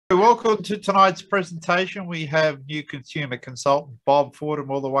Welcome to tonight's presentation. We have new consumer consultant Bob Fordham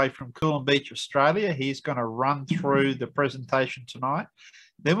all the way from Coolum Beach, Australia. He's going to run through the presentation tonight.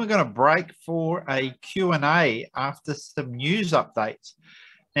 Then we're going to break for a Q&A after some news updates.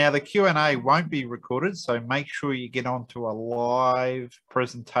 Now, the Q&A won't be recorded, so make sure you get onto a live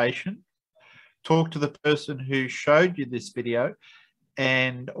presentation. Talk to the person who showed you this video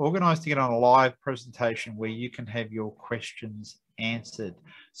and organise to get on a live presentation where you can have your questions answered.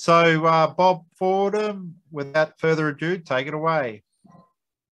 So, Bob Fordham, without further ado, take it away.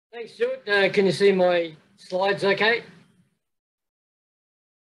 Thanks, Stuart. Can you see my slides okay?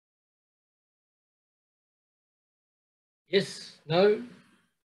 Yes, no?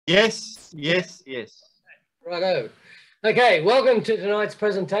 Yes, yes, yes. Righto. Okay, welcome to tonight's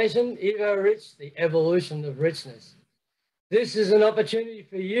presentation, Evorich, the evolution of richness. This is an opportunity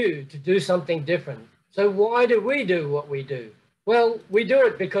for you to do something different. So why do we do what we do? Well, we do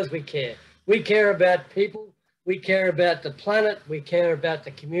it because we care. We care about people. We care about the planet. We care about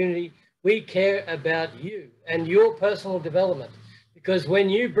the community. We care about you and your personal development. Because when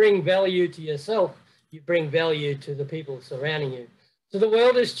you bring value to yourself, you bring value to the people surrounding you. So the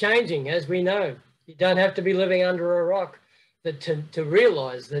world is changing, as we know. You don't have to be living under a rock to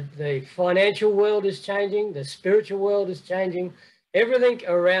realize that the financial world is changing, the spiritual world is changing. Everything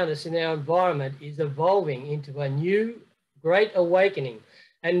around us in our environment is evolving into a new great awakening.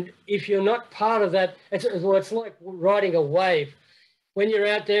 And if you're not part of that, it's like riding a wave. When you're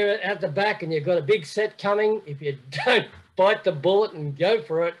out there at the back and you've got a big set coming, if you don't bite the bullet and go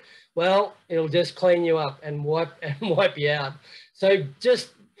for it, well, it'll just clean you up and wipe you out. So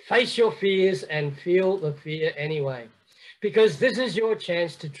just face your fears and feel the fear anyway, because this is your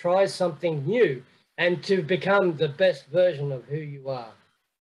chance to try something new and to become the best version of who you are.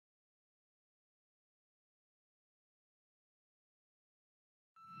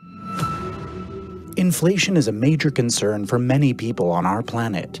 Inflation is a major concern for many people on our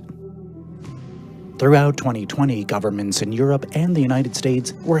planet. Throughout 2020, governments in Europe and the United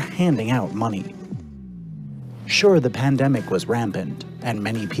States were handing out money. Sure, the pandemic was rampant, and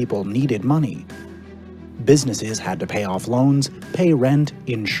many people needed money. Businesses had to pay off loans, pay rent,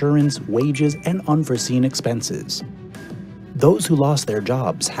 insurance, wages, and unforeseen expenses. Those who lost their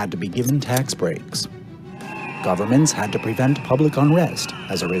jobs had to be given tax breaks. Governments had to prevent public unrest.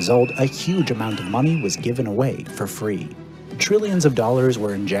 As a result, a huge amount of money was given away for free. Trillions of dollars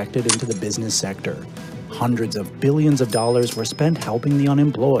were injected into the business sector. Hundreds of billions of dollars were spent helping the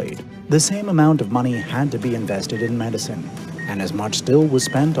unemployed. The same amount of money had to be invested in medicine, and as much still was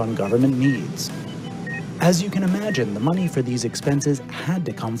spent on government needs. As you can imagine, the money for these expenses had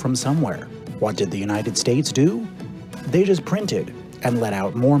to come from somewhere. What did the United States do? They just printed and let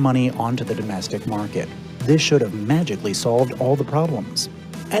out more money onto the domestic market. This should have magically solved all the problems.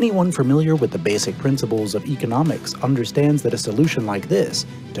 Anyone familiar with the basic principles of economics understands that a solution like this,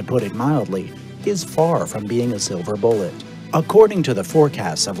 to put it mildly, is far from being a silver bullet. According to the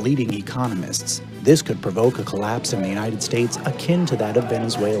forecasts of leading economists, this could provoke a collapse in the United States akin to that of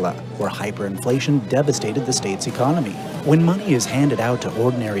Venezuela, where hyperinflation devastated the state's economy. When money is handed out to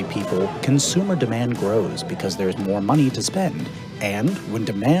ordinary people, consumer demand grows because there's more money to spend. And when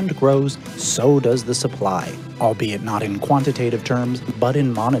demand grows, so does the supply, albeit not in quantitative terms, but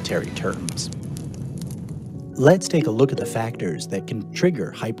in monetary terms. Let's take a look at the factors that can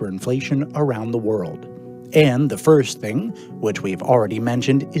trigger hyperinflation around the world. And the first thing, which we've already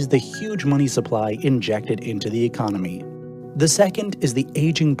mentioned, is the huge money supply injected into the economy. The second is the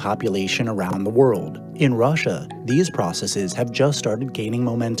aging population around the world. In Russia, these processes have just started gaining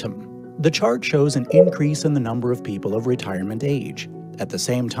momentum. The chart shows an increase in the number of people of retirement age. At the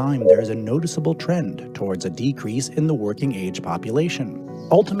same time, there is a noticeable trend towards a decrease in the working age population.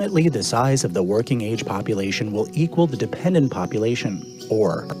 Ultimately, the size of the working age population will equal the dependent population,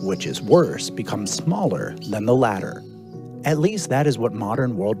 or, which is worse, become smaller than the latter. At least that is what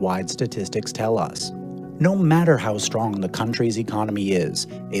modern worldwide statistics tell us. No matter how strong the country's economy is,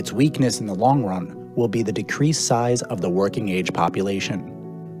 its weakness in the long run will be the decreased size of the working age population.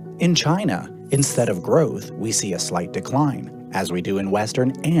 In China, instead of growth, we see a slight decline, as we do in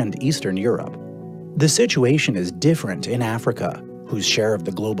Western and Eastern Europe. The situation is different in Africa, whose share of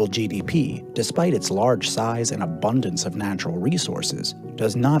the global GDP, despite its large size and abundance of natural resources,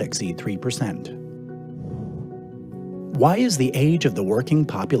 does not exceed 3%. Why is the age of the working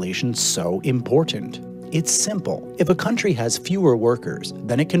population so important? It's simple. If a country has fewer workers,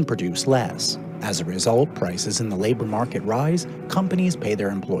 then it can produce less. As a result, prices in the labor market rise, companies pay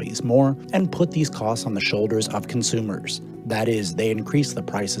their employees more, and put these costs on the shoulders of consumers. That is, they increase the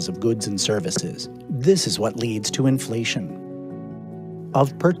prices of goods and services. This is what leads to inflation.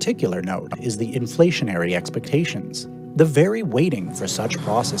 Of particular note is the inflationary expectations. The very waiting for such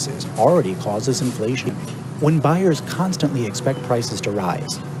processes already causes inflation. When buyers constantly expect prices to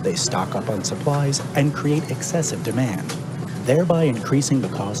rise, they stock up on supplies and create excessive demand, thereby increasing the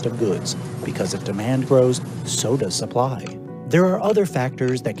cost of goods, because if demand grows, so does supply. There are other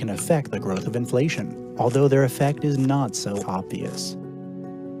factors that can affect the growth of inflation, although their effect is not so obvious.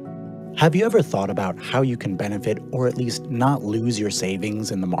 Have you ever thought about how you can benefit or at least not lose your savings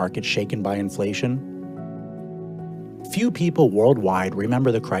in the market shaken by inflation? Few people worldwide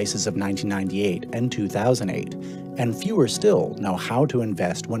remember the crisis of 1998 and 2008, and fewer still know how to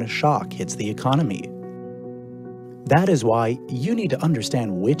invest when a shock hits the economy. That is why you need to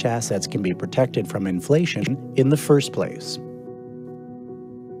understand which assets can be protected from inflation in the first place.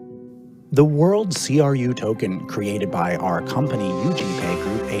 The World CRU token created by our company UGPay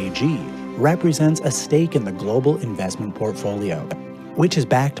Group AG represents a stake in the global investment portfolio, which is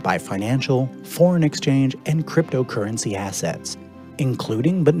backed by financial, foreign exchange, and cryptocurrency assets,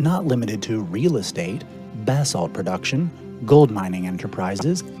 including but not limited to real estate, basalt production, gold mining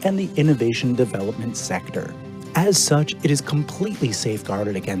enterprises, and the innovation development sector. As such, it is completely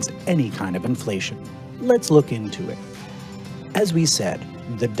safeguarded against any kind of inflation. Let's look into it. As we said,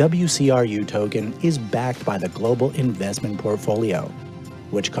 the WCRU token is backed by the global investment portfolio,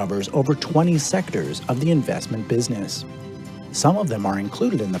 which covers over 20 sectors of the investment business. Some of them are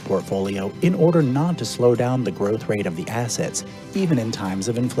included in the portfolio in order not to slow down the growth rate of the assets, even in times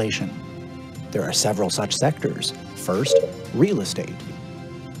of inflation. There are several such sectors. First, real estate.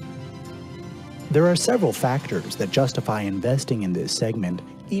 There are several factors that justify investing in this segment,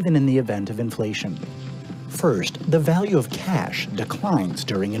 even in the event of inflation. First, the value of cash declines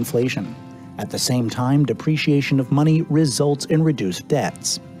during inflation. At the same time, depreciation of money results in reduced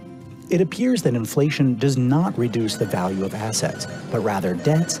debts. It appears that inflation does not reduce the value of assets, but rather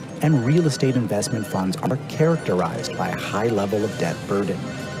debts and real estate investment funds are characterized by a high level of debt burden.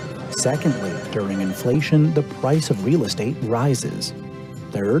 Secondly, during inflation, the price of real estate rises.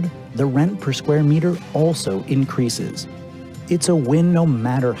 Third, the rent per square meter also increases. It's a win no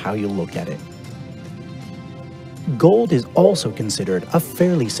matter how you look at it. Gold is also considered a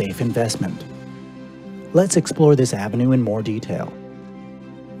fairly safe investment. Let's explore this avenue in more detail.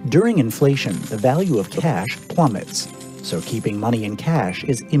 During inflation, the value of cash plummets, so keeping money in cash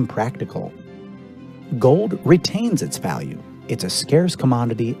is impractical. Gold retains its value. It's a scarce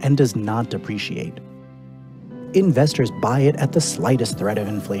commodity and does not depreciate. Investors buy it at the slightest threat of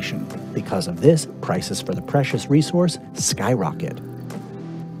inflation. Because of this, prices for the precious resource skyrocket.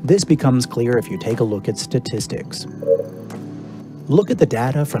 This becomes clear if you take a look at statistics. Look at the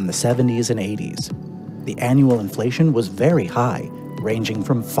data from the 70s and 80s. The annual inflation was very high, ranging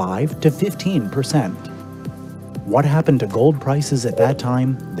from 5 to 15%. What happened to gold prices at that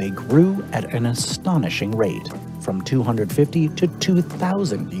time? They grew at an astonishing rate, from $250 to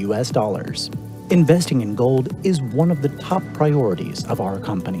 $2,000 US. Investing in gold is one of the top priorities of our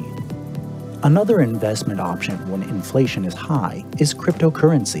company. Another investment option when inflation is high is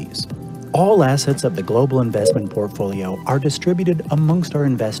cryptocurrencies. All assets of the global investment portfolio are distributed amongst our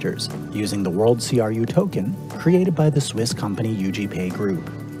investors using the World CRU token created by the Swiss company UGPay Group.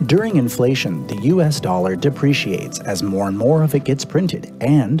 During inflation, the US dollar depreciates as more and more of it gets printed,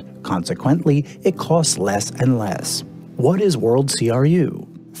 and, consequently, it costs less and less. What is World CRU?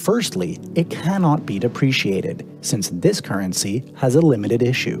 Firstly, it cannot be depreciated, since this currency has a limited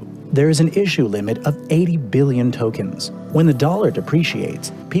issue. There is an issue limit of 80 billion tokens. When the dollar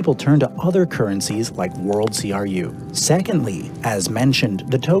depreciates, people turn to other currencies like World CRU. Secondly, as mentioned,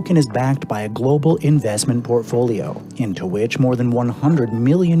 the token is backed by a global investment portfolio, into which more than 100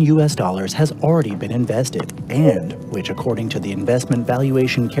 million US dollars has already been invested, and which, according to the investment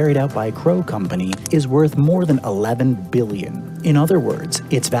valuation carried out by Crow Company, is worth more than 11 billion. In other words,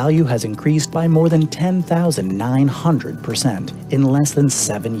 its value has increased by more than 10,900% in less than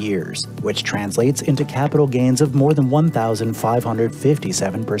 7 years, which translates into capital gains of more than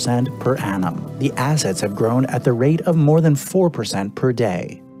 1,557% per annum. The assets have grown at the rate of more than 4% per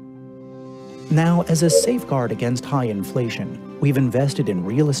day. Now, as a safeguard against high inflation, we've invested in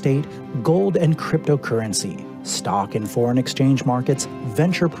real estate, gold and cryptocurrency, stock and foreign exchange markets,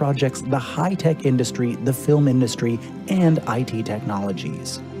 venture projects, the high-tech industry, the film industry, and IT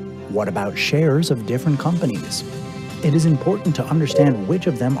technologies. What about shares of different companies? It is important to understand which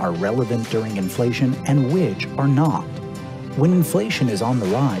of them are relevant during inflation and which are not. When inflation is on the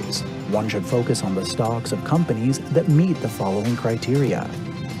rise, one should focus on the stocks of companies that meet the following criteria.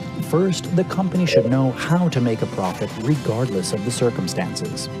 First, the company should know how to make a profit regardless of the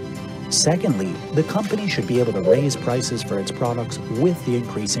circumstances. Secondly, the company should be able to raise prices for its products with the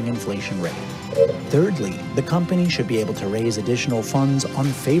increasing inflation rate. Thirdly, the company should be able to raise additional funds on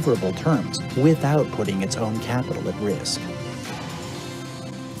favorable terms without putting its own capital at risk.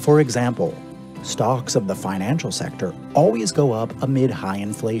 For example, stocks of the financial sector always go up amid high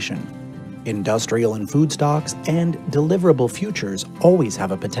inflation. Industrial and food stocks and deliverable futures always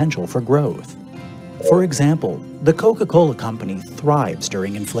have a potential for growth. For example, the Coca-Cola company thrives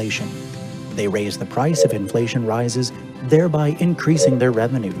during inflation. They raise the price if inflation rises, thereby increasing their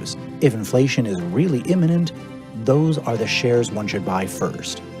revenues. If inflation is really imminent, those are the shares one should buy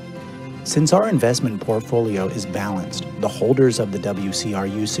first. Since our investment portfolio is balanced, the holders of the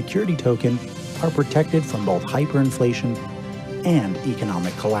WCRU security token are protected from both hyperinflation and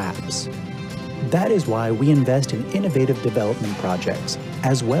economic collapse. That is why we invest in innovative development projects,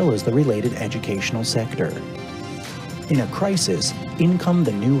 as well as the related educational sector. In a crisis, in come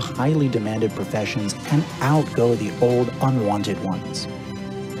the new highly demanded professions and out go the old unwanted ones.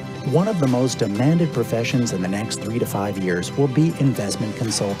 One of the most demanded professions in the next 3 to 5 years will be investment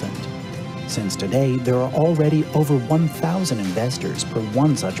consultant. Since today, there are already over 1,000 investors per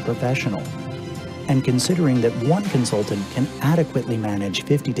one such professional. And considering that one consultant can adequately manage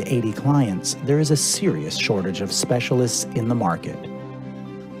 50 to 80 clients, there is a serious shortage of specialists in the market.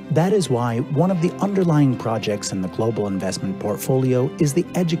 That is why one of the underlying projects in the global investment portfolio is the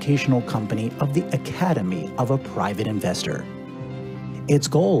educational company of the Academy of a Private Investor. Its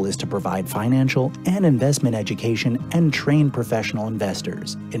goal is to provide financial and investment education and train professional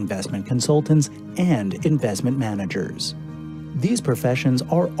investors, investment consultants, and investment managers. These professions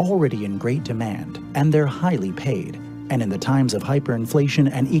are already in great demand, and they're highly paid. And in the times of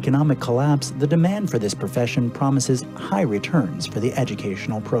hyperinflation and economic collapse, the demand for this profession promises high returns for the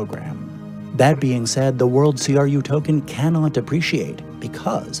educational program. That being said, the World CRU token cannot depreciate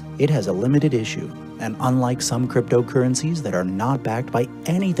because it has a limited issue. And unlike some cryptocurrencies that are not backed by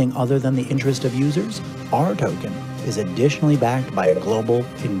anything other than the interest of users, our token is additionally backed by a global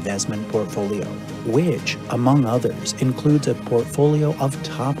investment portfolio, which, among others, includes a portfolio of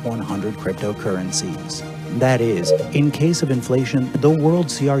top 100 cryptocurrencies. That is, in case of inflation, the World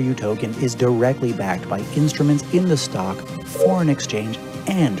CRU token is directly backed by instruments in the stock, foreign exchange,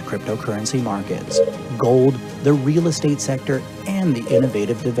 and cryptocurrency markets, gold, the real estate sector, and the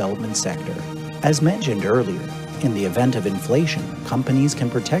innovative development sector. As mentioned earlier, in the event of inflation, companies can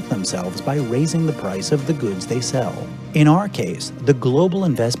protect themselves by raising the price of the goods they sell. In our case, the global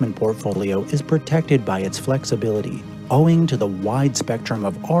investment portfolio is protected by its flexibility, owing to the wide spectrum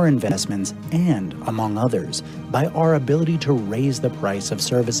of our investments and, among others, by our ability to raise the price of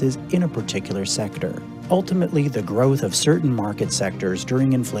services in a particular sector. Ultimately, the growth of certain market sectors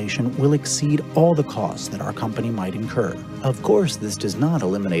during inflation will exceed all the costs that our company might incur. Of course, this does not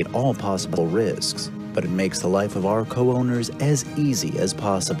eliminate all possible risks, but it makes the life of our co-owners as easy as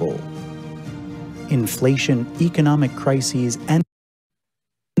possible. Inflation, economic crises, and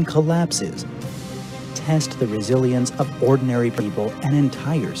collapses test the resilience of ordinary people and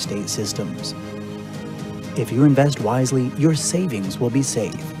entire state systems. If you invest wisely, your savings will be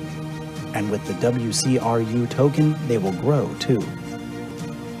safe. And with the WCRU token, they will grow too.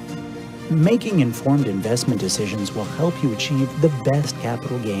 Making informed investment decisions will help you achieve the best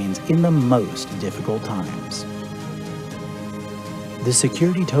capital gains in the most difficult times. The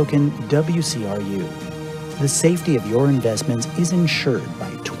security token WCRU. The safety of your investments is ensured by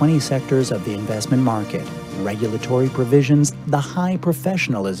 20 sectors of the investment market, regulatory provisions, the high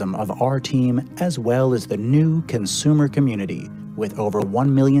professionalism of our team, as well as the new consumer community with over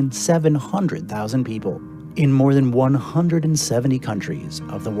 1,700,000 people in more than 170 countries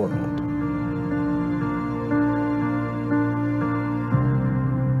of the world.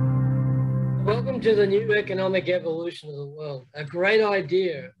 Welcome to the new economic evolution of the world. A great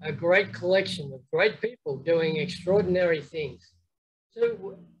idea, a great collection of great people doing extraordinary things.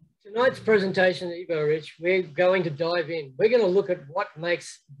 So tonight's presentation at Evorich, we're going to dive in. We're going to look at what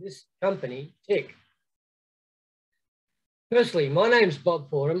makes this company tick. Firstly, my name's Bob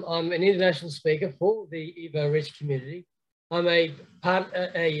Fordham. I'm an international speaker for the Evorich community. I'm a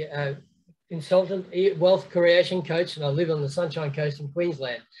consultant, wealth creation coach, and I live on the Sunshine Coast in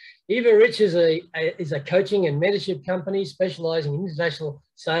Queensland. Evorich is a coaching and mentorship company specializing in international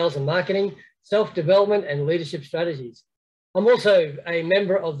sales and marketing, self-development, and leadership strategies. I'm also a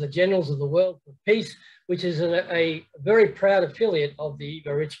member of the Generals of the World for Peace, which is a very proud affiliate of the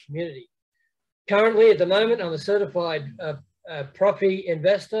Evorich community. Currently, at the moment, I'm a certified Profi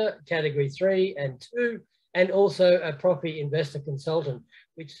investor, category 3 and 2, and also a Profi investor consultant,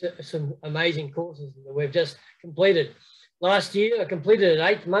 which are some amazing courses that we've just completed. Last year, I completed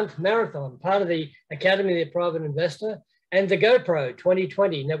an 8-month marathon, part of the Academy of the Private Investor, and the GoPro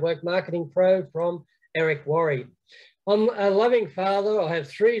 2020 Network Marketing Pro from Eric Worre. I'm a loving father. I have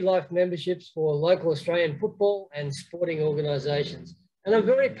 3 life memberships for local Australian football and sporting organisations. And I'm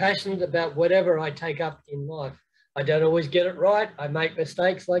very passionate about whatever I take up in life. I don't always get it right. I make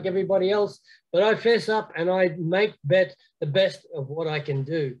mistakes like everybody else, but I fess up and I make the best of what I can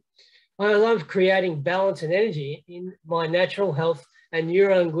do. I love creating balance and energy in my natural health and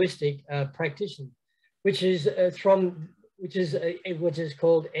neuro-linguistic practitioner, which is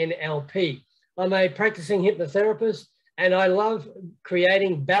called NLP. I'm a practicing hypnotherapist, and I love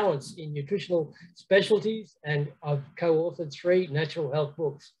creating balance in nutritional specialties, and I've co-authored 3 natural health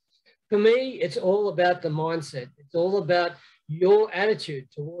books. For me, it's all about the mindset. It's all about your attitude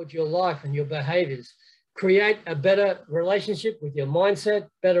towards your life and your behaviors. Create a better relationship with your mindset,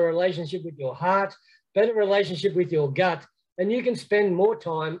 better relationship with your heart, better relationship with your gut, and you can spend more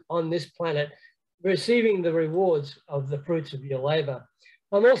time on this planet receiving the rewards of the fruits of your labor.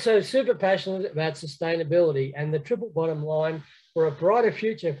 I'm also super passionate about sustainability and the triple bottom line for a brighter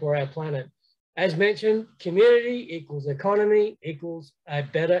future for our planet. As mentioned, community equals economy equals a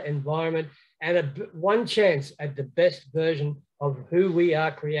better environment and one chance at the best version of who we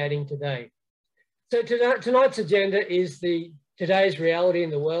are creating today. So tonight's agenda is today's reality in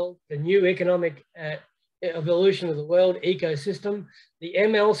the world, the new economic evolution of the world ecosystem, the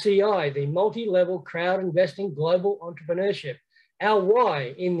MLCI, the multi-level crowd investing global entrepreneurship, our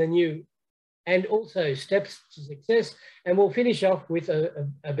why in the new, and also steps to success. And we'll finish off with a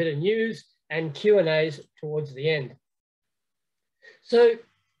bit of news and Q&As towards the end. So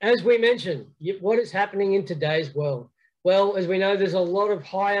as we mentioned, what is happening in today's world? Well, as we know, there's a lot of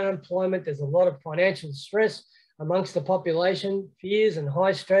high unemployment. There's a lot of financial stress amongst the population, fears and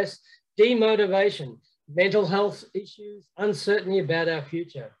high stress, demotivation, mental health issues, uncertainty about our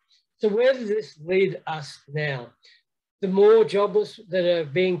future. So where does this lead us now? The more jobless that are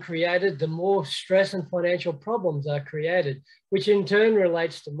being created, the more stress and financial problems are created, which in turn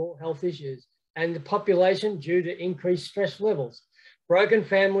relates to more health issues and the population due to increased stress levels, broken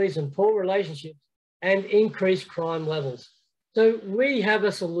families and poor relationships, and increased crime levels. So we have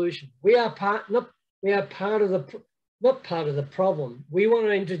a solution. We are not part of the problem. We want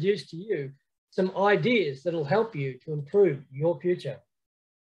to introduce to you some ideas that will help you to improve your future.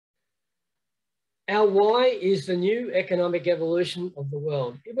 Our why is the new economic evolution of the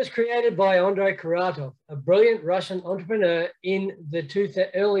world. It was created by Andrei Kuratov, a brilliant Russian entrepreneur in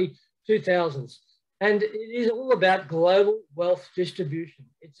the early 2000s. And it is all about global wealth distribution.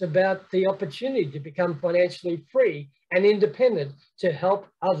 It's about the opportunity to become financially free and independent to help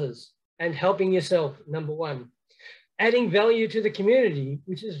others and helping yourself, number one. Adding value to the community,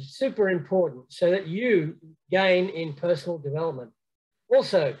 which is super important so that you gain in personal development.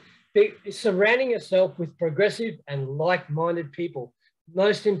 Also, surrounding yourself with progressive and like-minded people,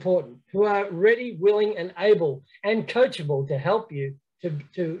 most important, who are ready, willing, and able and coachable to help you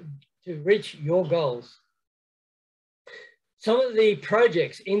to reach your goals. Some of the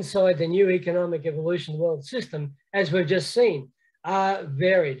projects inside the new economic evolution world system, as we've just seen, are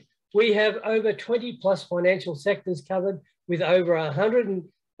varied. We have over 20 plus financial sectors covered with over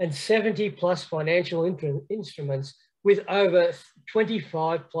 170 plus financial instruments with over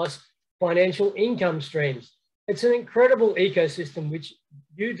 25 plus financial income streams. It's an incredible ecosystem which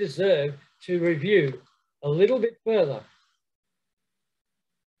you deserve to review a little bit further.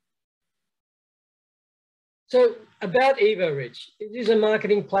 So about Evorich, it is a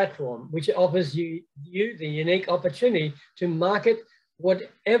marketing platform which offers you the unique opportunity to market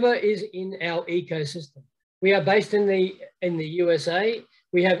whatever is in our ecosystem. We are based in the USA.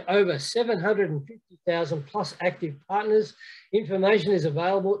 We have over 750,000 plus active partners. Information is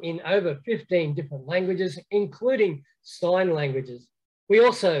available in over 15 different languages, including sign languages. We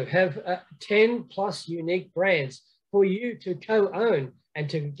also have 10 plus unique brands for you to co-own and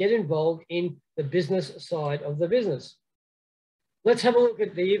to get involved in the business side of the business. Let's have a look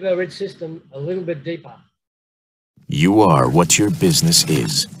at the Evorich system a little bit deeper. You are what your business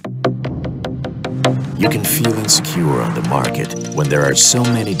is. You can feel insecure on the market when there are so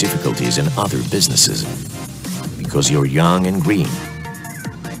many difficulties in other businesses because you're young and green.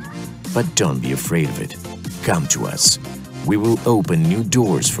 But don't be afraid of it. Come to us. We will open new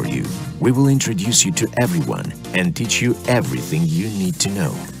doors for you. We will introduce you to everyone and teach you everything you need to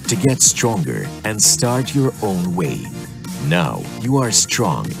know to get stronger and start your own way. Now you are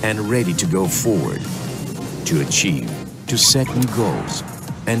strong and ready to go forward, to achieve, to set new goals,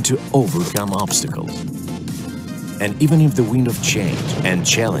 and to overcome obstacles. And even if the wind of change and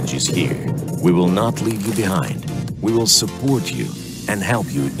challenge is here, we will not leave you behind. We will support you and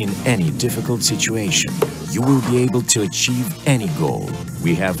help you in any difficult situation. You will be able to achieve any goal.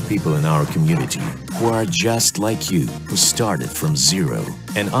 We have people in our community who are just like you, who started from zero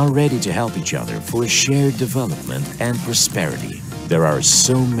and are ready to help each other for a shared development and prosperity. There are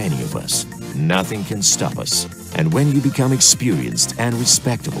so many of us. Nothing can stop us. And when you become experienced and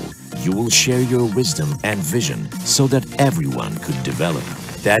respectable, you will share your wisdom and vision so that everyone could develop.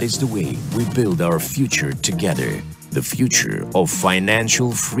 That is the way we build our future together. The future of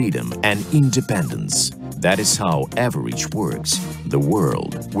financial freedom and independence. That is how Evorich works. The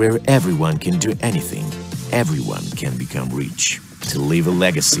world where everyone can do anything, everyone can become rich, to leave a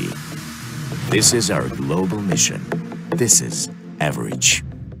legacy. This is our global mission. This is Evorich.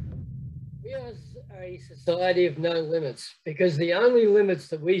 We are a society of no limits because the only limits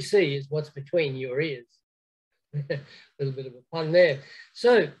that we see is what's between your ears. A little bit of a pun there.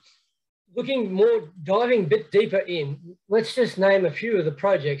 So, diving a bit deeper in, let's just name a few of the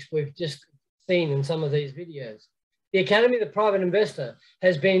projects we've just seen in some of these videos. The Academy of the Private Investor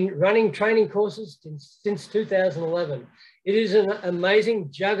has been running training courses since 2011. It is an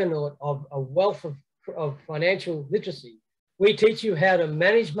amazing juggernaut of a wealth of financial literacy. We teach you how to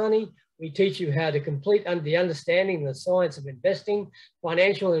manage money. We teach you how to complete the understanding the science of investing,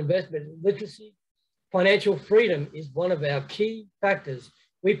 financial investment literacy. Financial freedom is one of our key factors.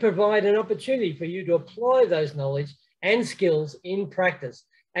 We provide an opportunity for you to apply those knowledge and skills in practice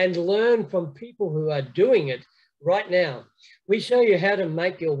and learn from people who are doing it right now. We show you how to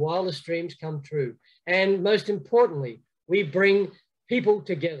make your wildest dreams come true. And most importantly, we bring people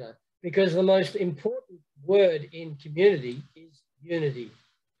together because the most important word in community is unity.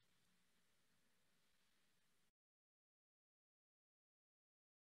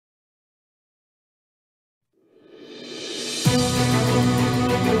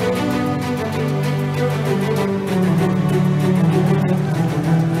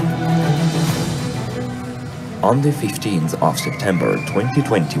 On the 15th of September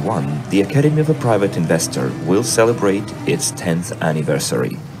 2021, the Academy of a Private Investor will celebrate its 10th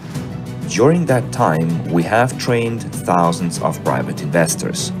anniversary. During that time, we have trained thousands of private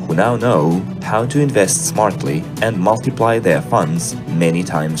investors who now know how to invest smartly and multiply their funds many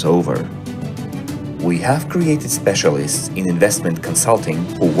times over. We have created specialists in investment consulting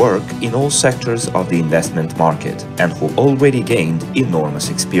who work in all sectors of the investment market and who already gained enormous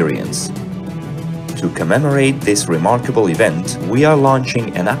experience. To commemorate this remarkable event, we are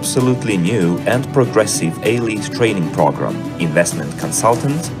launching an absolutely new and progressive elite training program, Investment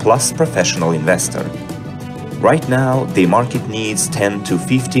Consultant plus Professional Investor. Right now, the market needs 10 to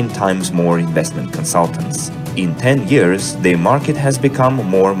 15 times more investment consultants. In 10 years, the market has become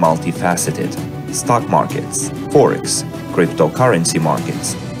more multifaceted. Stock markets, forex, cryptocurrency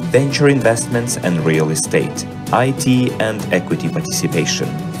markets, venture investments and real estate, IT and equity participation,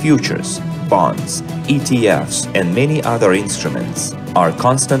 futures, bonds, ETFs, and many other instruments are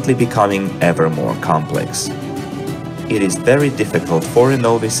constantly becoming ever more complex. It is very difficult for a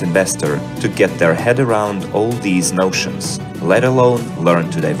novice investor to get their head around all these notions, let alone learn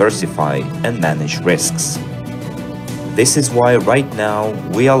to diversify and manage risks. This is why right now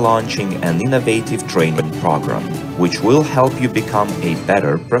we are launching an innovative training program, which will help you become a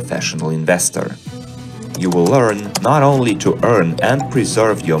better professional investor. You will learn not only to earn and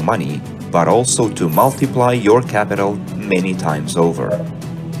preserve your money, but also to multiply your capital many times over.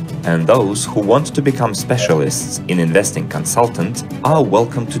 And those who want to become specialists in investing consultant are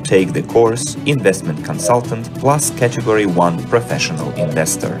welcome to take the course Investment Consultant plus Category 1 Professional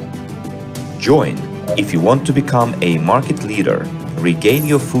Investor. Join if you want to become a market leader, regain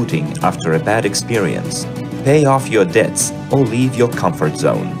your footing after a bad experience, pay off your debts or leave your comfort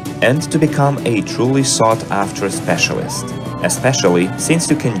zone, and to become a truly sought-after specialist, especially since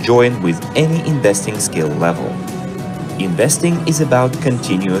you can join with any investing skill level. Investing is about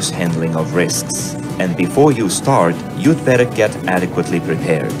continuous handling of risks, and before you start, you'd better get adequately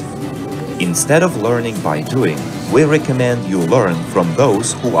prepared. Instead of learning by doing, we recommend you learn from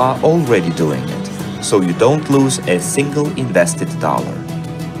those who are already doing it, so you don't lose a single invested dollar.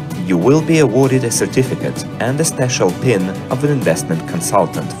 You will be awarded a certificate and a special pin of an investment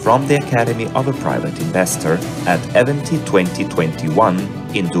consultant from the Academy of a Private Investor at Eventi 2021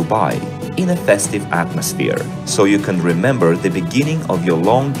 in Dubai in a festive atmosphere, so you can remember the beginning of your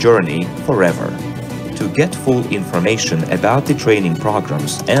long journey forever. To get full information about the training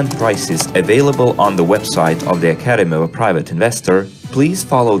programs and prices available on the website of the Academy of a Private Investor, please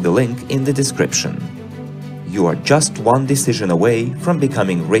follow the link in the description. You are just one decision away from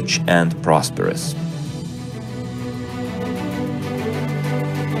becoming rich and prosperous.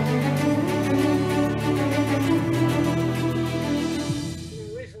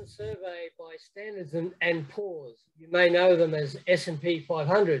 and Pause. You may know them as S&P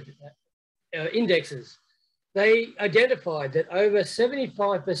 500 indexes. They identified that over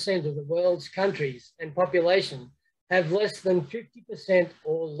 75% of the world's countries and population have less than 50%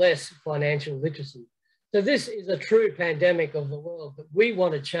 or less financial literacy. So this is a true pandemic of the world that we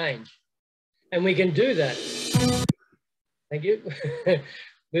want to change. And we can do that, thank you,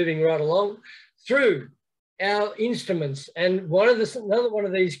 moving right along, through our instruments. And another one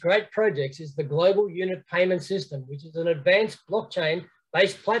of these great projects is the Global Unit Payment System, which is an advanced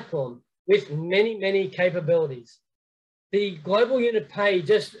blockchain-based platform with many, many capabilities. The Global Unit Pay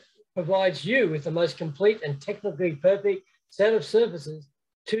just provides you with the most complete and technically perfect set of services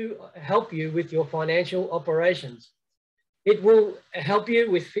to help you with your financial operations. It will help you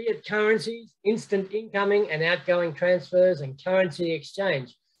with fiat currencies, instant incoming and outgoing transfers, and currency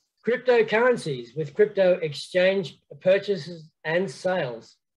exchange. Cryptocurrencies with crypto exchange purchases and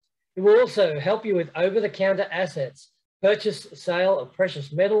sales. It will also help you with over-the-counter assets, purchase, sale of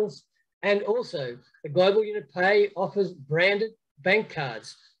precious metals, and also the Global Unit Pay offers branded bank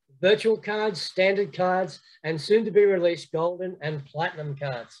cards, virtual cards, standard cards, and soon to be released golden and platinum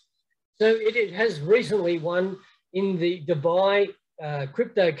cards. So it has recently won in the Dubai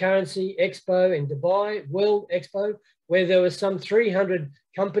Cryptocurrency Expo in Dubai, World Expo, where there were some 300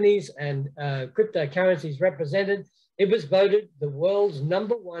 companies and cryptocurrencies represented. It was voted the world's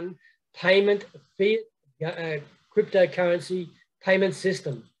 #1 payment fiat cryptocurrency payment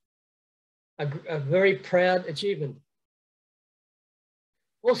system. A very proud achievement.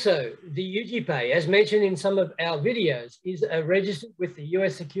 Also, the UGPay, as mentioned in some of our videos, is registered with the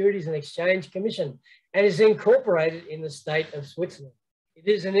US Securities and Exchange Commission and is incorporated in the state of Switzerland. It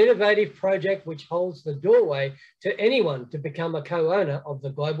is an innovative project which holds the doorway to anyone to become a co-owner of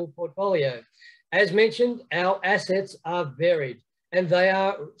the global portfolio. As mentioned, our assets are varied and they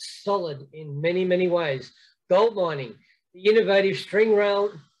are solid in many, many ways. Gold mining, the innovative string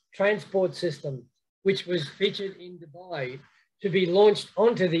rail transport system, which was featured in Dubai, to be launched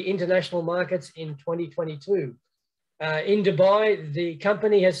onto the international markets in 2022. In Dubai, the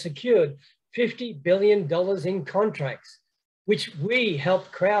company has secured $50 billion in contracts, which we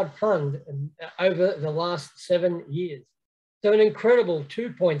helped crowdfund over the last 7 years. So an incredible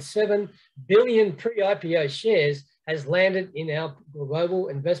 2.7 billion pre-IPO shares has landed in our global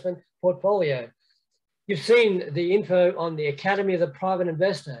investment portfolio. You've seen the info on the Academy of the Private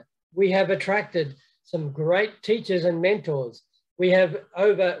Investor. We have attracted some great teachers and mentors. We have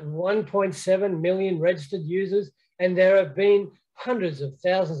over 1.7 million registered users, and there have been hundreds of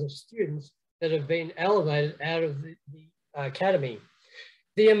thousands of students that have been elevated out of the Academy.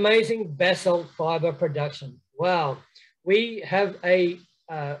 The amazing basalt fiber production. Wow. We have a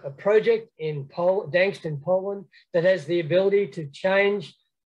project in Gdańsk in Poland that has the ability to change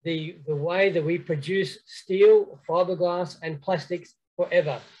the way that we produce steel, fiberglass, and plastics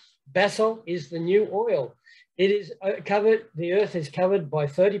forever. Basalt is the new oil. It is covered, the earth is covered by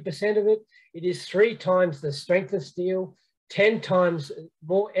 30% of it. It is 3 times the strength of steel, 10 times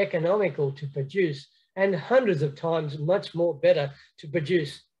more economical to produce, and hundreds of times much more better to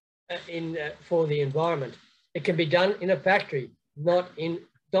produce for the environment. It can be done in a factory, not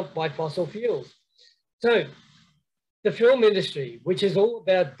by fossil fuels. So the film industry, which is all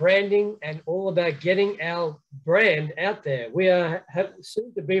about branding and all about getting our brand out there. We have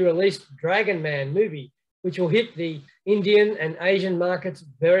soon to be released Dragon Man movie, which will hit the Indian and Asian markets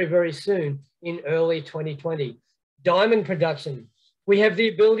very, very soon in early 2020. Diamond production. We have the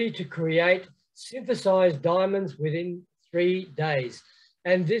ability to create synthesized diamonds within 3 days.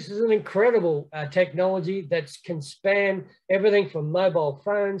 And this is an incredible technology that can span everything from mobile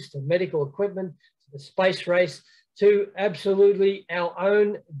phones to medical equipment, to the space race, to absolutely our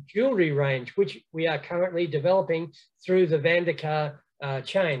own jewelry range, which we are currently developing through the Vanderkar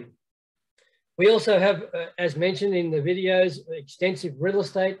chain. We also have, as mentioned in the videos, extensive real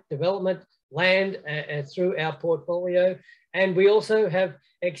estate development, land through our portfolio. And we also have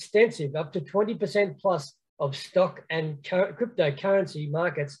extensive, up to 20% plus of stock and cryptocurrency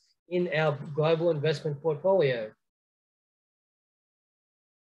markets in our global investment portfolio.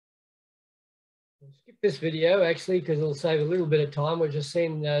 We'll skip this video actually because it'll save a little bit of time. We've just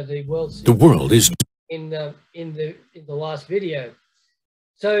seen the world. The world is in the last video.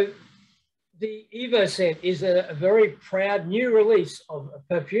 So the EvoScent is a very proud new release of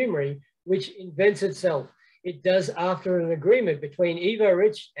perfumery which invents itself. It does after an agreement between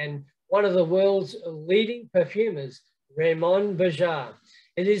Evorich and one of the world's leading perfumers, Raymond Berger.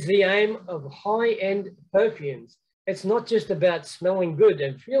 It is the aim of high-end perfumes. It's not just about smelling good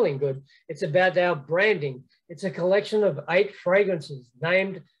and feeling good. It's about our branding. It's a collection of 8 fragrances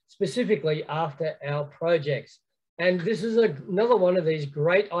named specifically after our projects. And this is another one of these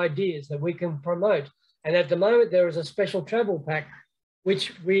great ideas that we can promote. And at the moment, there is a special travel pack,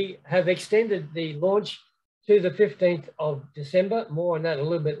 which we have extended the launch to the 15th of December, more on that a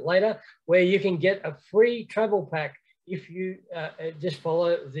little bit later, where you can get a free travel pack if you just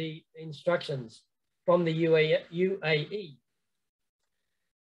follow the instructions from the UAE.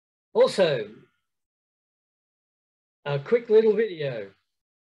 Also, a quick little video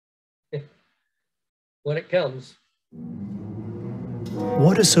when it comes.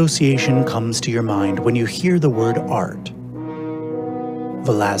 What association comes to your mind when you hear the word art?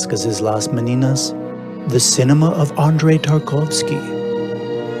 Velázquez's Las Meninas, the cinema of Andrei Tarkovsky,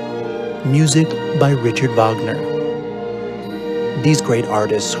 music by Richard Wagner. These great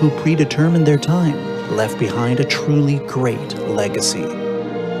artists who predetermined their time left behind a truly great legacy.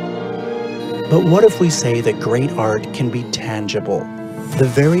 But what if we say that great art can be tangible? The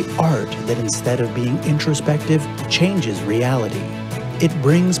very art that, instead of being introspective, changes reality. It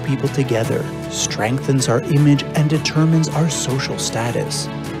brings people together, strengthens our image, and determines our social status.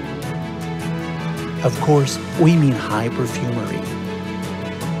 Of course, we mean high perfumery.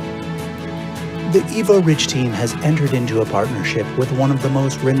 The Evorich team has entered into a partnership with one of the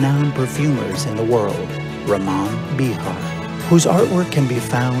most renowned perfumers in the world, Rahman Bihar, whose artwork can be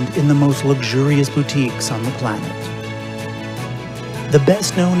found in the most luxurious boutiques on the planet. The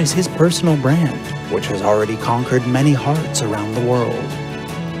best known is his personal brand, which has already conquered many hearts around the world.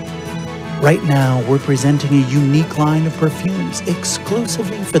 Right now, we're presenting a unique line of perfumes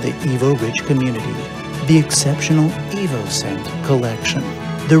exclusively for the Evorich community, the exceptional Evo Scent collection.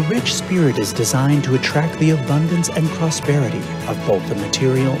 The rich spirit is designed to attract the abundance and prosperity of both the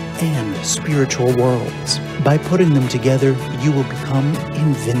material and spiritual worlds. By putting them together, you will become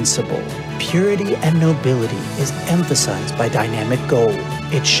invincible. Purity and nobility is emphasized by dynamic gold.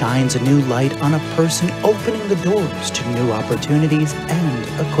 It shines a new light on a person, opening the doors to new opportunities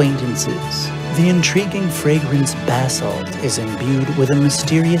and acquaintances. The intriguing fragrance Basalt is imbued with a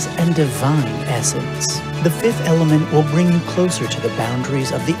mysterious and divine essence. The fifth element will bring you closer to the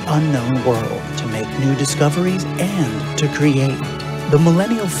boundaries of the unknown world, to make new discoveries and to create. The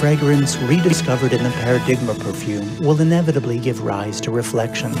millennial fragrance, rediscovered in the Paradigma perfume, will inevitably give rise to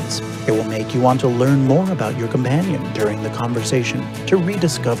reflections. It will make you want to learn more about your companion during the conversation, to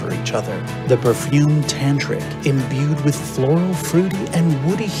rediscover each other. The perfume Tantric, imbued with floral, fruity, and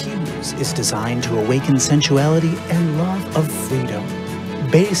woody hues, is designed to awaken sensuality and love of freedom.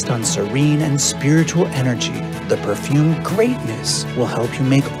 Based on serene and spiritual energy, the perfume Greatness will help you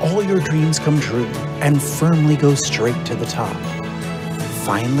make all your dreams come true and firmly go straight to the top.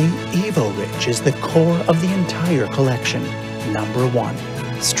 Finally, Evorich is the core of the entire collection. Number 1.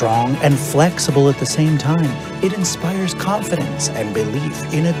 Strong and flexible at the same time, it inspires confidence and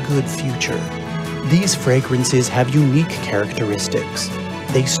belief in a good future. These fragrances have unique characteristics.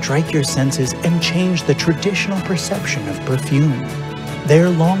 They strike your senses and change the traditional perception of perfume. They are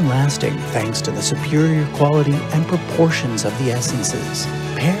long-lasting thanks to the superior quality and proportions of the essences.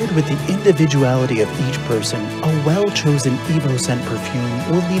 Paired with the individuality of each person, a well-chosen Evo Scent perfume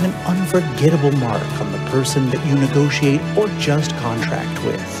will leave an unforgettable mark on the person that you negotiate or just contract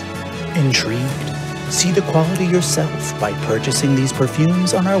with. Intrigued? See the quality yourself by purchasing these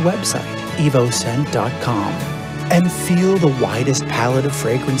perfumes on our website, evoscent.com. And feel the widest palette of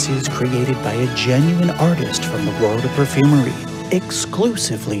fragrances created by a genuine artist from the world of perfumery,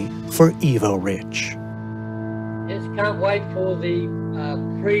 exclusively for Evorich. Yes, can't wait for the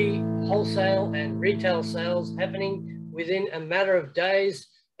pre-wholesale and retail sales happening within a matter of days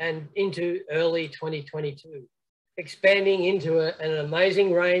and into early 2022, expanding into an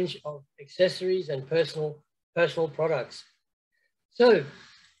amazing range of accessories and personal products. So,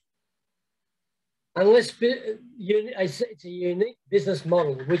 it's a unique business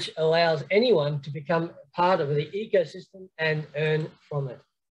model which allows anyone to become part of the ecosystem and earn from it.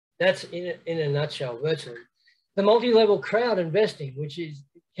 That's in a nutshell, virtually. The multi-level crowd investing, which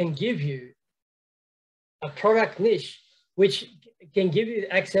can give you a product niche, which can give you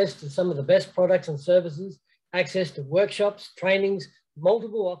access to some of the best products and services, access to workshops, trainings,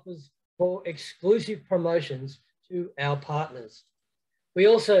 multiple offers for exclusive promotions to our partners. We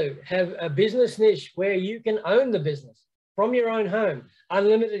also have a business niche where you can own the business from your own home,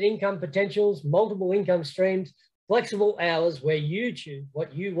 unlimited income potentials, multiple income streams, flexible hours where you choose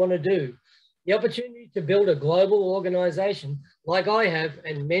what you want to do. The opportunity to build a global organization like I have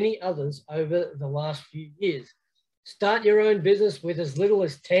and many others over the last few years. Start your own business with as little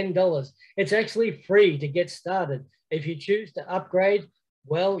as $10. It's actually free to get started. If you choose to upgrade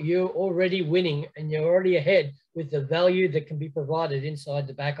well, you're already winning and you're already ahead with the value that can be provided inside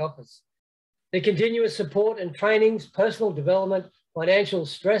the back office. The continuous support and trainings, personal development, financial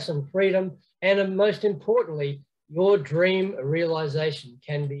stress and freedom, and most importantly, your dream realization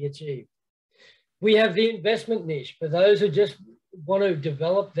can be achieved. We have the investment niche for those who just want to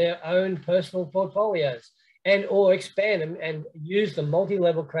develop their own personal portfolios and or expand them and use the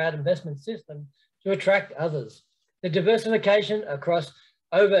multi-level crowd investment system to attract others. The diversification across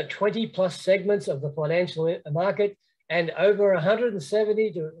over 20 plus segments of the financial market and over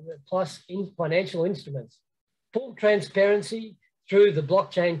 170 plus financial instruments. Full transparency through the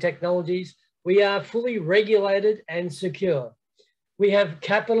blockchain technologies. We are fully regulated and secure. We have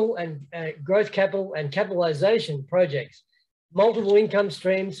capital and growth capital and capitalization projects, multiple income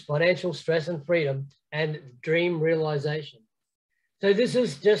streams, financial stress and freedom, and dream realization. So this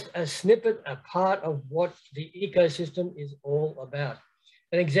is just a snippet, a part of what the ecosystem is all about.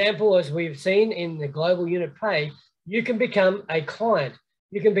 An example, as we've seen in the global unit pay, you can become a client,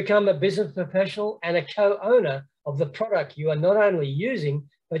 you can become a business professional and a co-owner of the product you are not only using,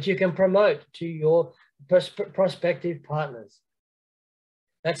 but you can promote to your prospective partners.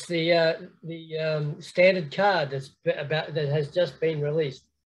 That's the standard card that has just been released.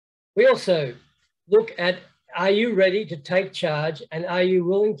 We also look at, are you ready to take charge and are you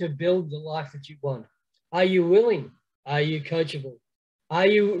willing to build the life that you want? Are you willing? Are you coachable? Are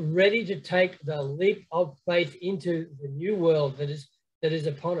you ready to take the leap of faith into the new world that is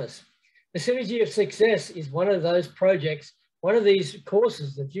upon us? The Synergy of Success is one of those projects, one of these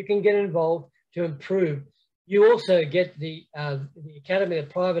courses that you can get involved to improve. You also get the Academy of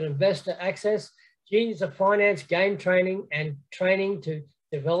Private Investor access, Genius of Finance game training, and training to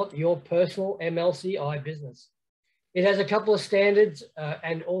develop your personal MLCI business. It has a couple of standards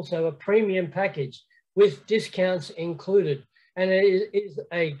and also a premium package with discounts included. And it is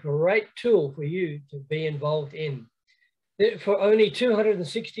a great tool for you to be involved in. For only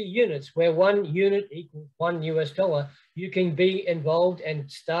 260 units, where 1 unit equals $1, you can be involved and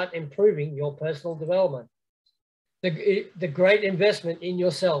start improving your personal development. The great investment in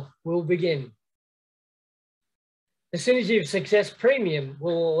yourself will begin. The Synergy of Success Premium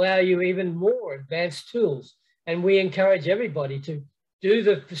will allow you even more advanced tools, and we encourage everybody to do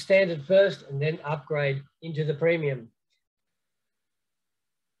the standard first and then upgrade into the premium.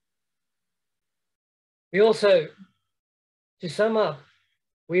 We also, to sum up,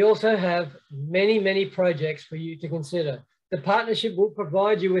 we also have many, many projects for you to consider. The partnership will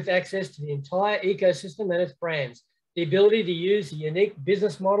provide you with access to the entire ecosystem and its brands, the ability to use the unique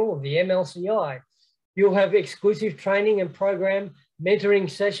business model of the MLCI. You'll have exclusive training and program, mentoring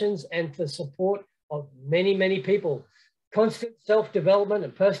sessions, and the support of many, many people, constant self-development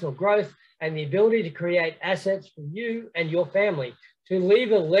and personal growth, and the ability to create assets for you and your family to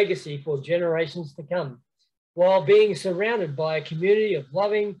leave a legacy for generations to come, while being surrounded by a community of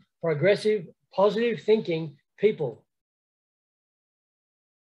loving, progressive, positive thinking people.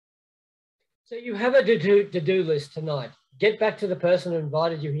 So you have a to-do list tonight. Get back to the person who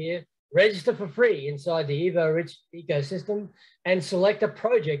invited you here, register for free inside the Evorich ecosystem, and select a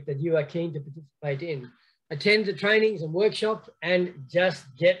project that you are keen to participate in. Attend the trainings and workshops and just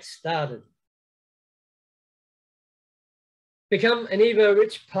get started. Become an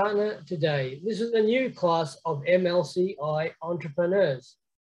Evorich partner today. This is a new class of MLCI entrepreneurs.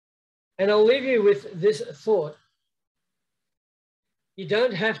 And I'll leave you with this thought. You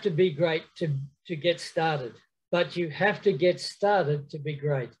don't have to be great to get started, but you have to get started to be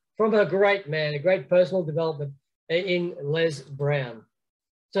great. From a great man, a great personal development in Les Brown.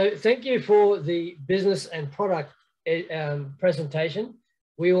 So thank you for the business and product presentation.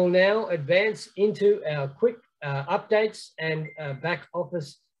 We will now advance into our quick updates and back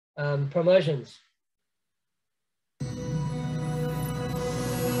office promotions.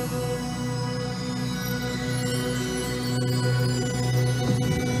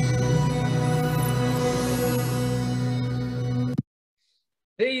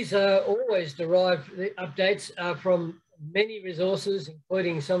 These are always derived, the updates are from many resources,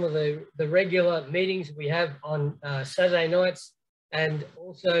 including some of the regular meetings we have on Saturday nights, and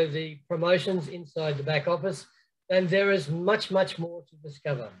also the promotions inside the back office. And there is much, much more to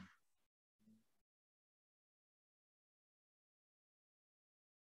discover.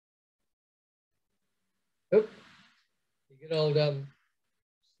 Oop, the good old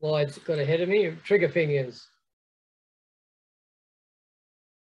slides got ahead of me, trigger fingers.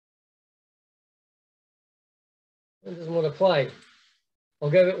 It doesn't want to play.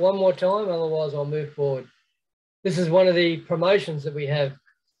 I'll go it one more time, otherwise I'll move forward. This is one of the promotions that we have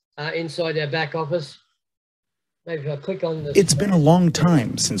inside our back office. Maybe if I click on the... It's been a long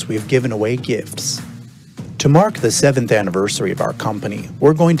time since we've given away gifts. To mark the 7th anniversary of our company,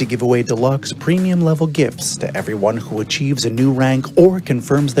 we're going to give away deluxe premium level gifts to everyone who achieves a new rank or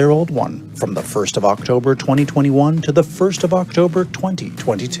confirms their old one from the 1st of October 2021 to the 1st of October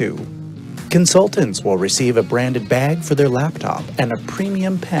 2022. Consultants will receive a branded bag for their laptop and a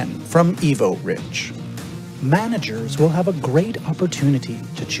premium pen from Evorich. Managers will have a great opportunity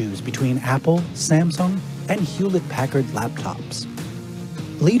to choose between Apple, Samsung, and Hewlett-Packard laptops.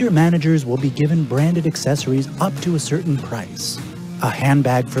 Leader managers will be given branded accessories up to a certain price. A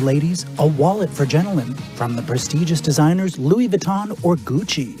handbag for ladies, a wallet for gentlemen, from the prestigious designers Louis Vuitton or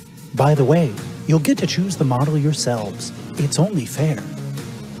Gucci. By the way, you'll get to choose the model yourselves. It's only fair.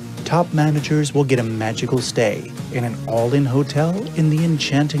 Top managers will get a magical stay in an all-in hotel in the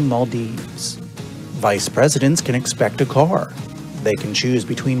enchanting Maldives. Vice presidents can expect a car. They can choose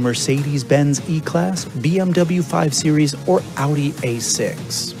between Mercedes-Benz E-Class, BMW 5 Series, or Audi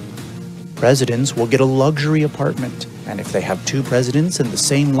A6. Presidents will get a luxury apartment, and if they have 2 presidents in the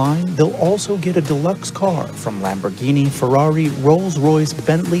same line, they'll also get a deluxe car from Lamborghini, Ferrari, Rolls-Royce,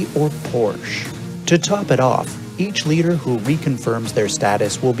 Bentley, or Porsche. To top it off, each leader who reconfirms their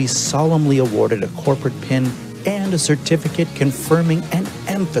status will be solemnly awarded a corporate pin and a certificate confirming and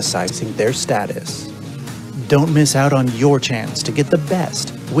emphasizing their status. Don't miss out on your chance to get the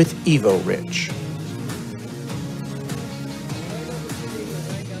best with Evorich.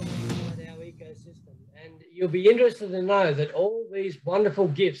 Our ecosystem, and you'll be interested to know that all these wonderful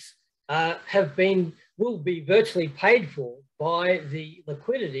gifts will be virtually paid for by the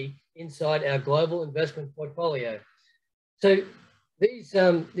liquidity inside our global investment portfolio. So these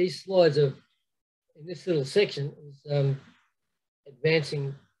slides are in this little section is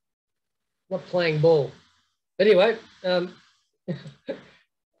advancing, not playing ball. Anyway, there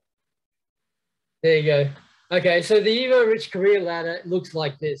you go. Okay, so the Evorich career ladder looks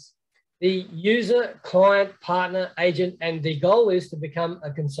like this. The user, client, partner, agent, and the goal is to become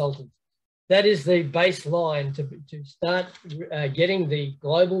a consultant. That is the baseline to start getting the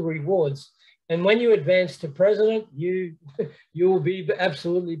global rewards. And when you advance to president, you will be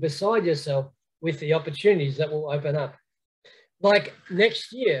absolutely beside yourself with the opportunities that will open up. Like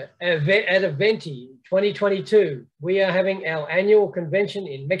next year at Eventi 2022, we are having our annual convention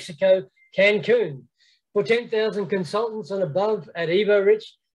in Mexico, Cancun. For 10,000 consultants and above at Evorich,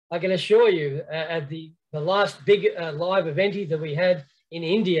 I can assure you at the last big live Eventi that we had in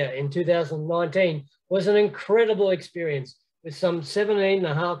India in 2019 was an incredible experience with some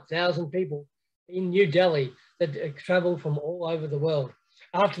 17,500 people in New Delhi that traveled from all over the world.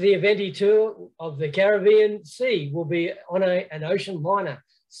 After the Eventi tour of the Caribbean Sea will be on an ocean liner,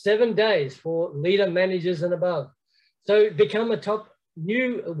 7 days for leader managers and above. So become a top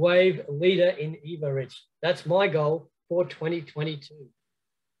new wave leader in Evorich. That's my goal for 2022.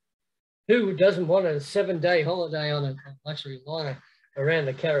 Who doesn't want a 7-day holiday on a luxury liner around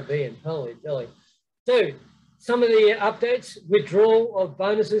the Caribbean? Holy jelly. So some of the updates: withdrawal of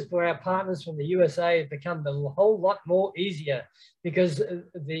bonuses for our partners from the USA has become a whole lot more easier because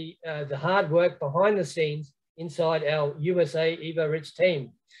the hard work behind the scenes inside our USA Evorich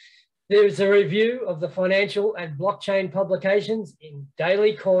team. There is a review of the financial and blockchain publications in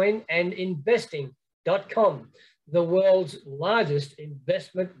Daily Coin and investing.com, the world's largest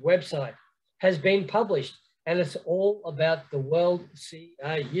investment website, has been published, and it's all about the World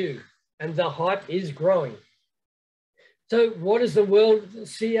CRU, and the hype is growing. So what is the World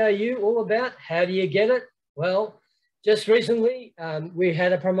CRU all about? How do you get it? Well, just recently, we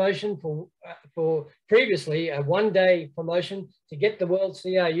had a promotion for previously a 1-day promotion to get the World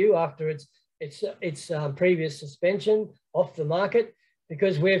CRU after its previous suspension off the market,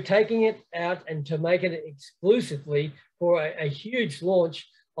 because we're taking it out and to make it exclusively for a huge launch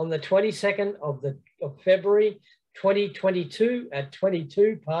on the 22nd of February 2022 at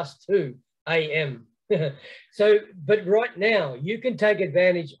 2 a.m. So, but right now you can take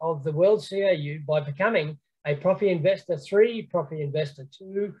advantage of the World CRU by becoming a Property Investor 3, Property Investor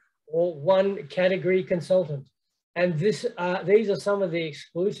 2, or 1 category consultant. And these are some of the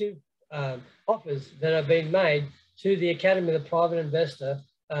exclusive offers that have been made to the Academy of the Private Investor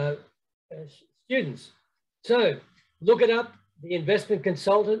students. So look it up, the Investment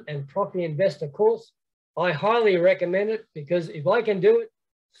Consultant and Property Investor course. I highly recommend it, because if I can do it,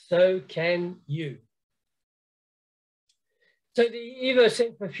 so can you. So the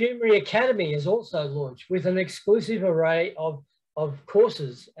Evo Perfumery Academy is also launched with an exclusive array of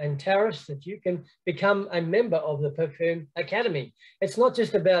courses and tariffs that you can become a member of the Perfume Academy. It's not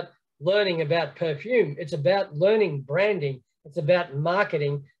just about learning about perfume, it's about learning branding, it's about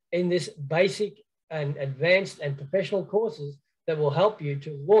marketing in this basic and advanced and professional courses that will help you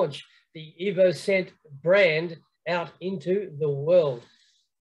to launch the EvoCent brand out into the world.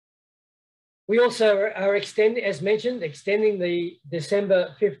 We also are extending, as mentioned, extending the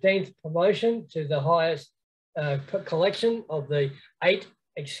December 15th promotion to the highest collection of the 8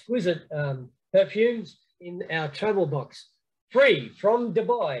 exquisite perfumes in our travel box, free from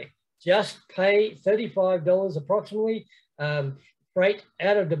Dubai. Just pay $35 approximately, freight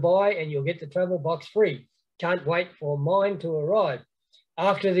out of Dubai, and you'll get the travel box free. Can't wait for mine to arrive.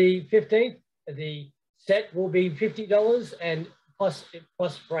 After the 15th, the set will be $50 and plus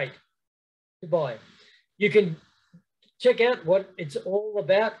freight to buy. You can check out what it's all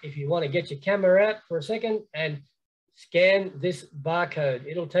about if you want to get your camera out for a second and scan this barcode.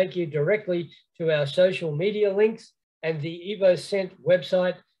 It'll take you directly to our social media links and the EvoCent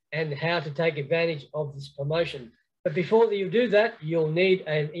website and how to take advantage of this promotion. But before you do that, you'll need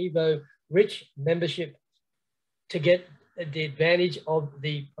an Evorich membership to get the advantage of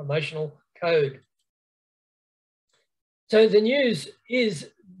the promotional code. So the news is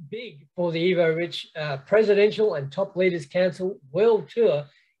big for the Evorich Presidential and Top Leaders Council World Tour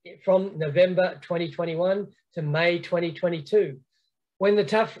from November 2021 to May 2022. When the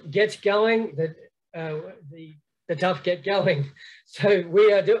tough gets going, the tough get going. So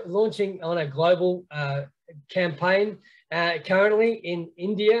we are launching on a global campaign. Currently in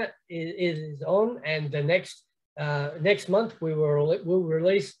India is on, and the next month we will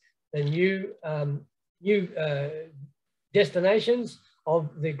release the new destinations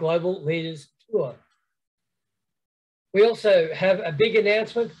of the Global Leaders Tour. We also have a big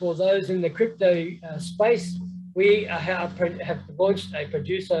announcement for those in the crypto space. We have launched a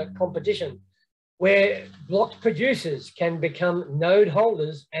producer competition where block producers can become node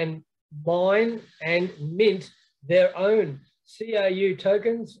holders and mine and mint their own CRU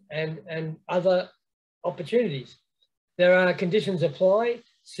tokens and other opportunities. There are conditions apply.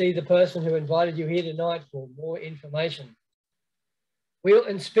 See the person who invited you here tonight for more information.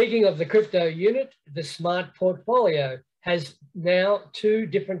 And speaking of the crypto unit, the Smart Portfolio has now 2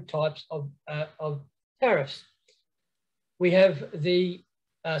 different types of tariffs. We have the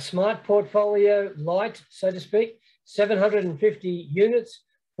Smart Portfolio Lite, so to speak, 750 units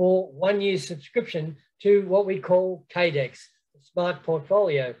for 1 year subscription to what we call KDEX, the Smart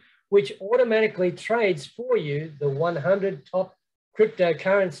Portfolio, which automatically trades for you the 100 top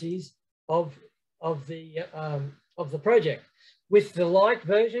cryptocurrencies of the project. With the Lite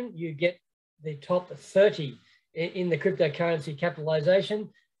version, you get the top 30 in the cryptocurrency capitalization,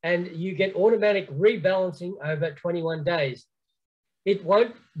 and you get automatic rebalancing over 21 days. It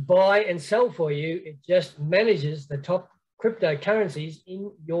won't buy and sell for you. It just manages the top cryptocurrencies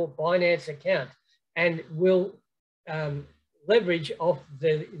in your Binance account and will leverage off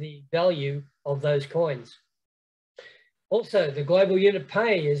the value of those coins. Also, the Global Unit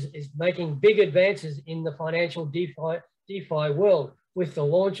Pay is making big advances in the financial DeFi world with the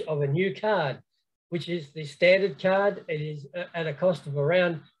launch of a new card, which is the standard card. It is at a cost of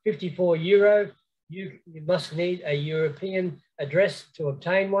around €54. You must need a European address to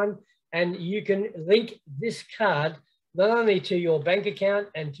obtain one, and you can link this card not only to your bank account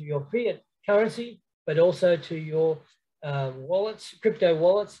and to your fiat currency, but also to your wallets, crypto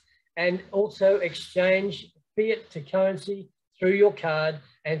wallets, and also exchange fiat to currency through your card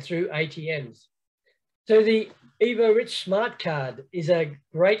and through ATMs. So the Evorich Smart Card is a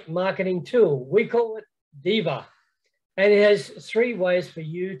great marketing tool. We call it Diva, and it has 3 ways for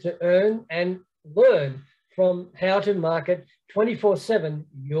you to earn and learn from how to market 24/7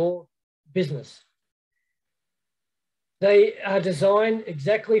 your business. They are designed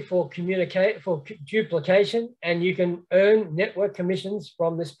exactly for duplication, and you can earn network commissions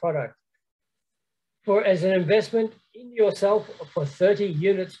from this product. As an investment in yourself for 30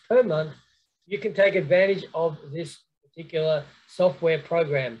 units per month, you can take advantage of this particular software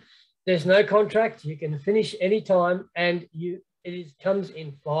program. There's no contract. You can finish anytime, and it comes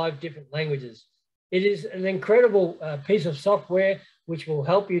in 5 different languages. It is an incredible piece of software which will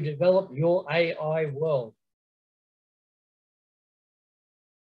help you develop your AI world.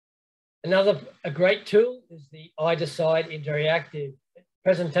 A great tool is the iDecide interactive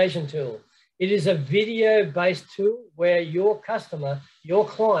presentation tool. It is a video-based tool where your customer, your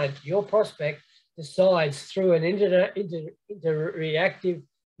client, your prospect decides through an interactive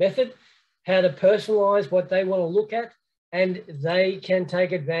method how to personalize what they want to look at, and they can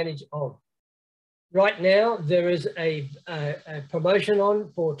take advantage of. Right now, there is a promotion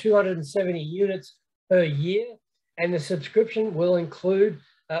on for 270 units per year, and the subscription will include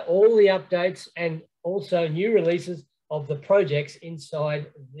all the updates and also new releases of the projects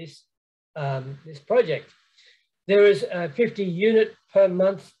inside this this project. There is a 50 unit per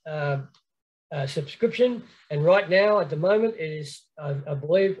month subscription, and right now at the moment it is, I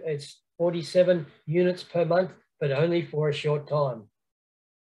believe it's 47 units per month, but only for a short time.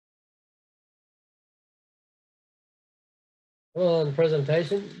 On the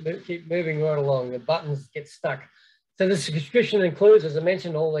presentation, keep moving right along. The buttons get stuck. So the subscription includes, as I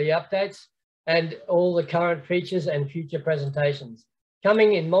mentioned, all the updates and all the current features and future presentations,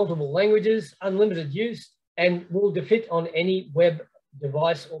 coming in multiple languages, unlimited use, and will fit on any web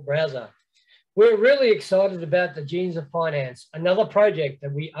device or browser. We're really excited about the Genius of Finance, another project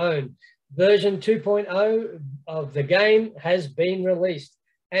that we own. Version 2.0 of the game has been released,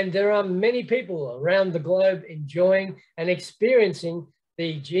 and there are many people around the globe enjoying and experiencing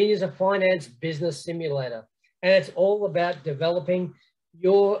the Genius of Finance business simulator. And it's all about developing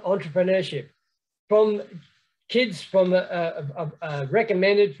your entrepreneurship. From kids from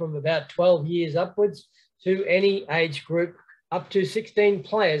recommended from about 12 years upwards to any age group, up to 16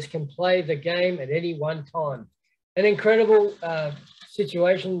 players can play the game at any one time. An incredible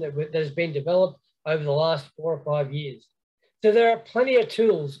situation that has been developed over the last 4 or 5 years. So there are plenty of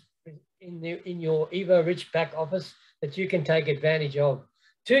tools in your Evorich back office that you can take advantage of.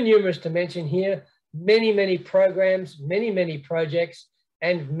 Too numerous to mention here. Many programs, many projects,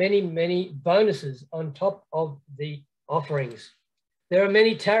 and many bonuses on top of the offerings. There are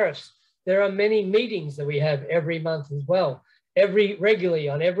many tariffs. There are many meetings that we have every month as well. Regularly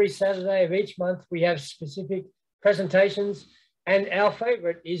on every Saturday of each month, we have specific presentations, and our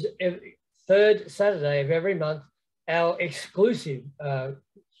favorite is every third Saturday of every month, our exclusive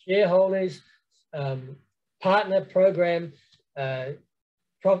shareholders partner program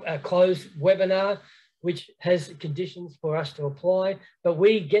closed webinar, which has conditions for us to apply, but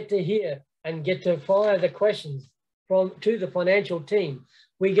we get to hear and get to fire the questions to the financial team.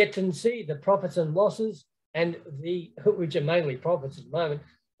 We get to see the profits and losses, and which are mainly profits at the moment,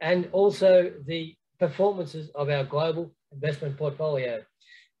 and also the performances of our global investment portfolio.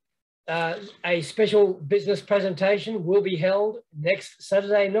 A special business presentation will be held next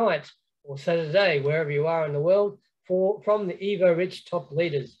Saturday night, or Saturday, wherever you are in the world, from the Evorich top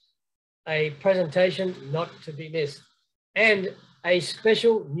leaders. A presentation not to be missed. And a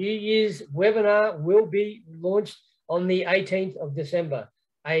special New Year's webinar will be launched on the 18th of December.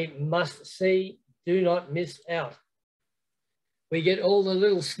 A must-see, do not miss out. We get all the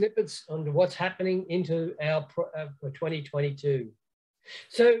little snippets on what's happening into our for 2022.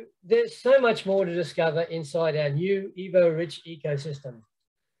 So there's so much more to discover inside our new Evorich ecosystem.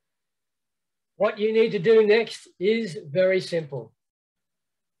 What you need to do next is very simple.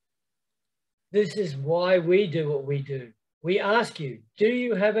 This is why we do what we do. We ask you, do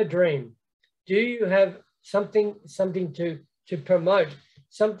you have a dream? Do you have something to promote,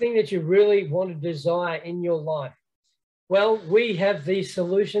 something that you really want to desire in your life? Well, we have these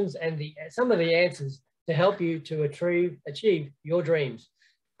solutions and some of the answers to help you to achieve your dreams.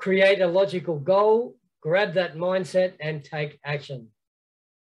 Create a logical goal, grab that mindset, and take action.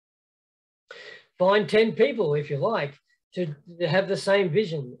 Find 10 people, if you like, to have the same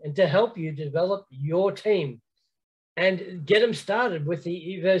vision and to help you develop your team, and get them started with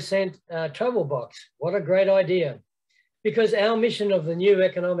the EvoSent travel box. What a great idea. Because our mission of the new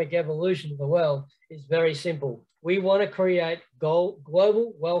economic evolution of the world is very simple. We want to create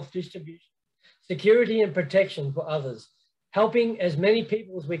global wealth distribution, security and protection for others, helping as many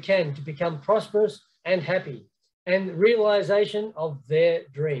people as we can to become prosperous and happy, and realization of their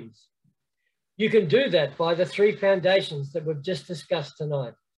dreams. You can do that by the 3 foundations that we've just discussed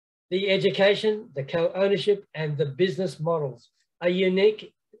tonight. The education, the co-ownership, and the business models. A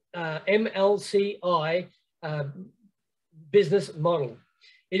unique MLCI business model.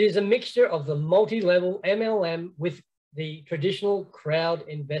 It is a mixture of the multi-level MLM with the traditional crowd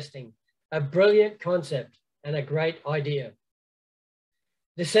investing. A brilliant concept and a great idea.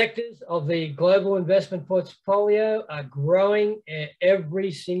 The sectors of the global investment portfolio are growing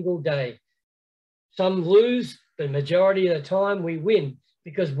every single day. Some lose, but the majority of the time we win,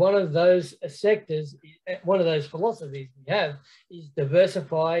 because one of those sectors, one of those philosophies we have is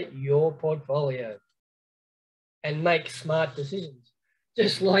diversify your portfolio and make smart decisions,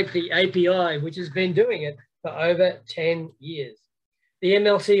 just like the API, which has been doing it for over 10 years. The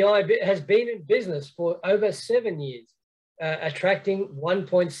MLCI has been in business for over 7 years, attracting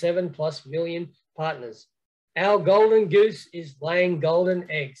 1.7+ million partners. Our golden goose is laying golden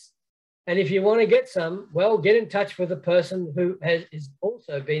eggs. And if you want to get some, well, get in touch with a person who has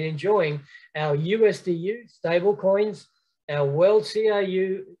also been enjoying our USDU stable coins, our World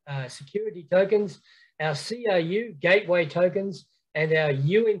CRU security tokens, our CRU gateway tokens, and our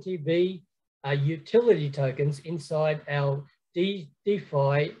UNTB utility tokens inside our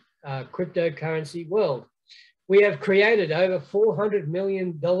DeFi cryptocurrency world. We have created over $400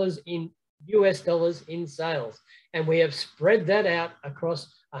 million in US dollars in sales, and we have spread that out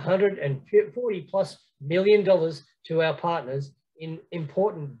across $140+ million to our partners in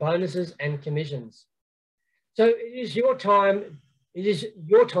important bonuses and commissions. So it is your time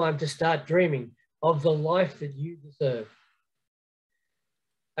to start dreaming of the life that you deserve.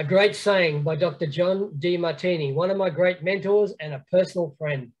 A great saying by Dr. John DeMartini, one of my great mentors and a personal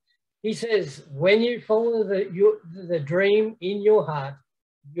friend. He says, when you follow the dream in your heart,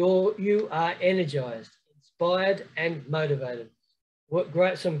 you are energized, inspired, and motivated.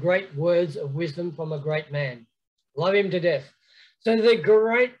 Some great words of wisdom from a great man. Love him to death.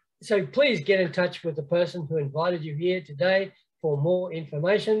 So please get in touch with the person who invited you here today for more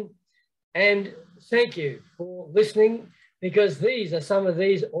information. And thank you for listening, because these are some of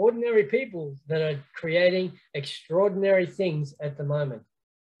these ordinary people that are creating extraordinary things at the moment.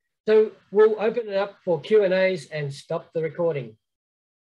 So we'll open it up for Q&As and stop the recording.